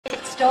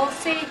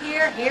Dulce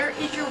here. Here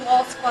is your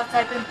wall squats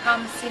I've been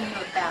promising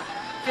you about.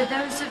 For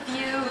those of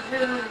you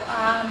who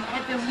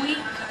have been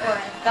weak or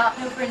have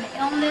gotten over an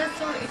illness,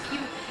 or if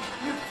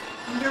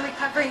you're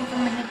recovering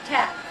from an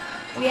attack,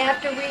 we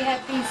have to rehab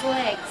these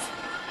legs.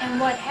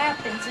 And what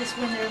happens is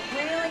when they're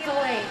really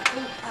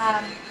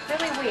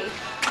really weak,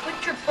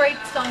 put your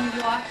brakes on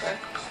your walker,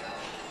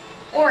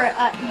 or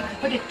you can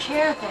put a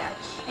chair there,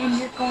 and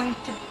you're going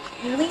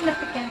to lean up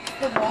against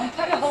the wall and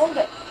try to hold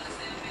it.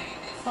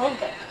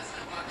 Hold it.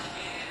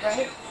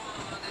 Right?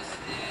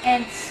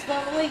 And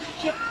slowly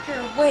shift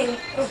your weight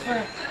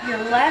over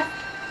your left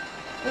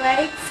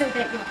leg so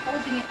that you're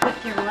holding it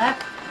with your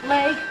left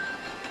leg,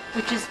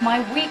 which is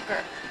my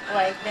weaker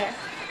leg there,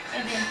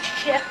 and then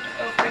shift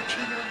over to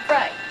your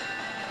right.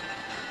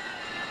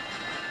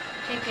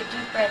 Take a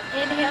deep breath,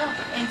 inhale,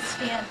 and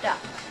stand up.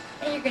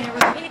 And you're going to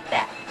repeat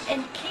that.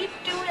 And keep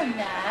doing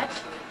that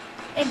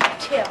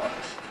until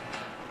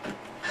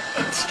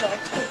it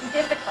starts getting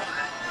difficult.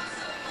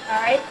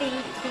 Alright, the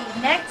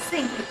next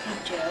thing you can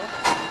do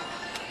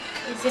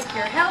is, if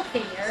you're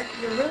healthier,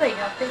 you're really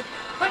healthy,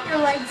 put your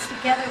legs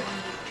together when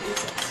you do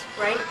this,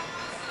 right?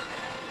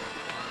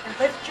 And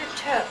lift your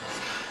toes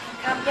and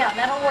come down.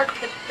 That'll work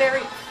the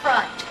very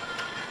front.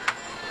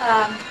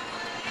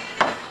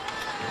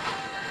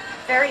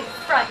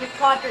 Your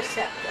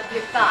quadricep of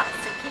your thighs.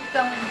 So keep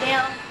going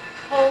down,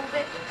 hold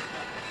it,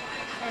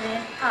 and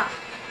then up.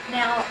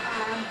 Now,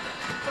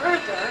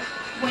 further,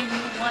 when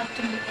you want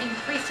to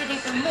increase it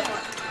even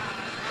more,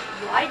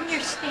 widen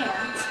your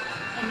stance,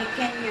 and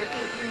again, your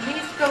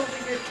knees go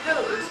over your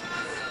toes,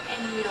 and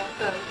you'll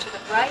go to the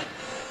right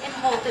and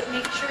hold it.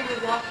 Make sure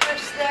your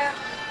walker's there,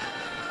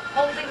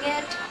 holding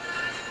it,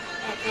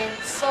 and then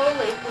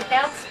slowly,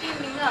 without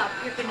steaming up,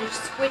 you're going to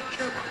switch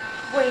your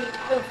weight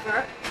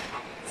over.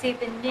 See,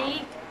 the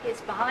knee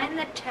is behind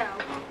the toe,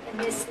 and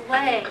this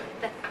leg,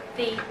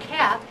 the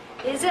calf,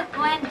 isn't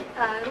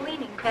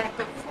leaning back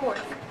or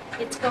forth.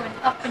 It's going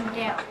up and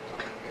down.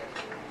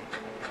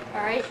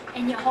 Alright,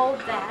 and you hold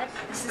that.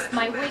 This is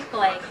my weak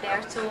leg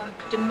there, so I'm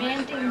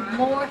demanding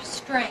more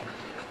strength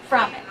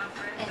from it.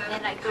 And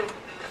then I go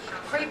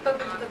creep over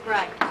to the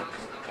right,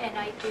 and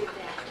I do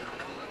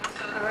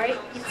that. Alright,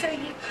 so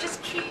you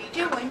just keep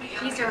doing.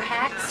 These are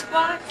hack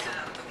squats.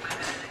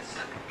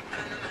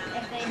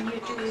 And then you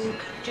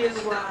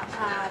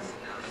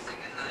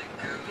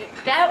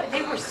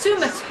they were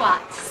sumo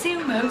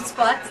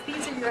squats.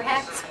 These are your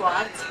hack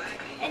squats,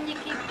 and you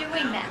keep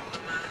doing that.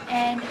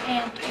 And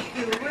if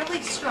you're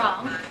really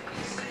strong,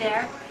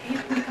 there you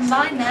can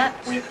combine that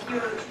with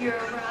your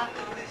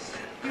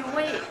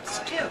weights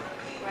too,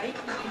 right?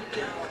 You can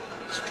do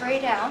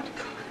straight out,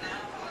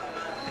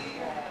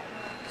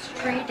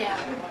 straight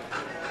down,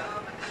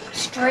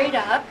 straight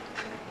up,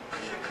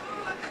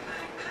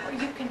 or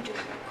you can do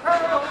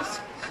curls.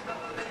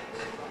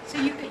 So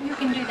you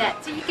can do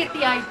that. So you get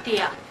the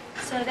idea.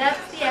 So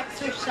that's the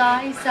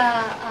exercise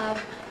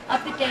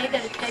of the day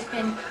that I've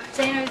been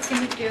saying I was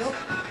going to do.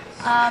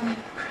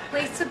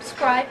 Please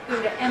subscribe.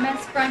 Go to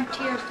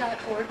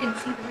msfrontiers.org and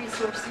see the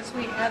resources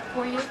we have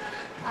for you.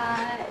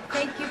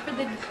 Thank you for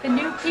the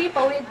new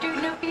people. We have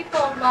 2 new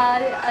people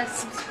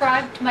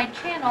subscribe to my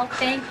channel.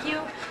 Thank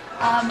you.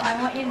 I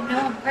want you to know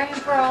I'm praying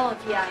for all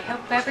of you. I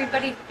hope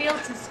everybody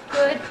feels as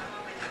good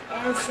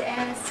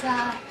as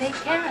they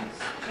can.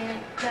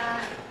 And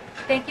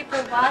thank you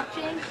for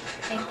watching,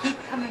 and keep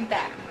coming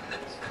back.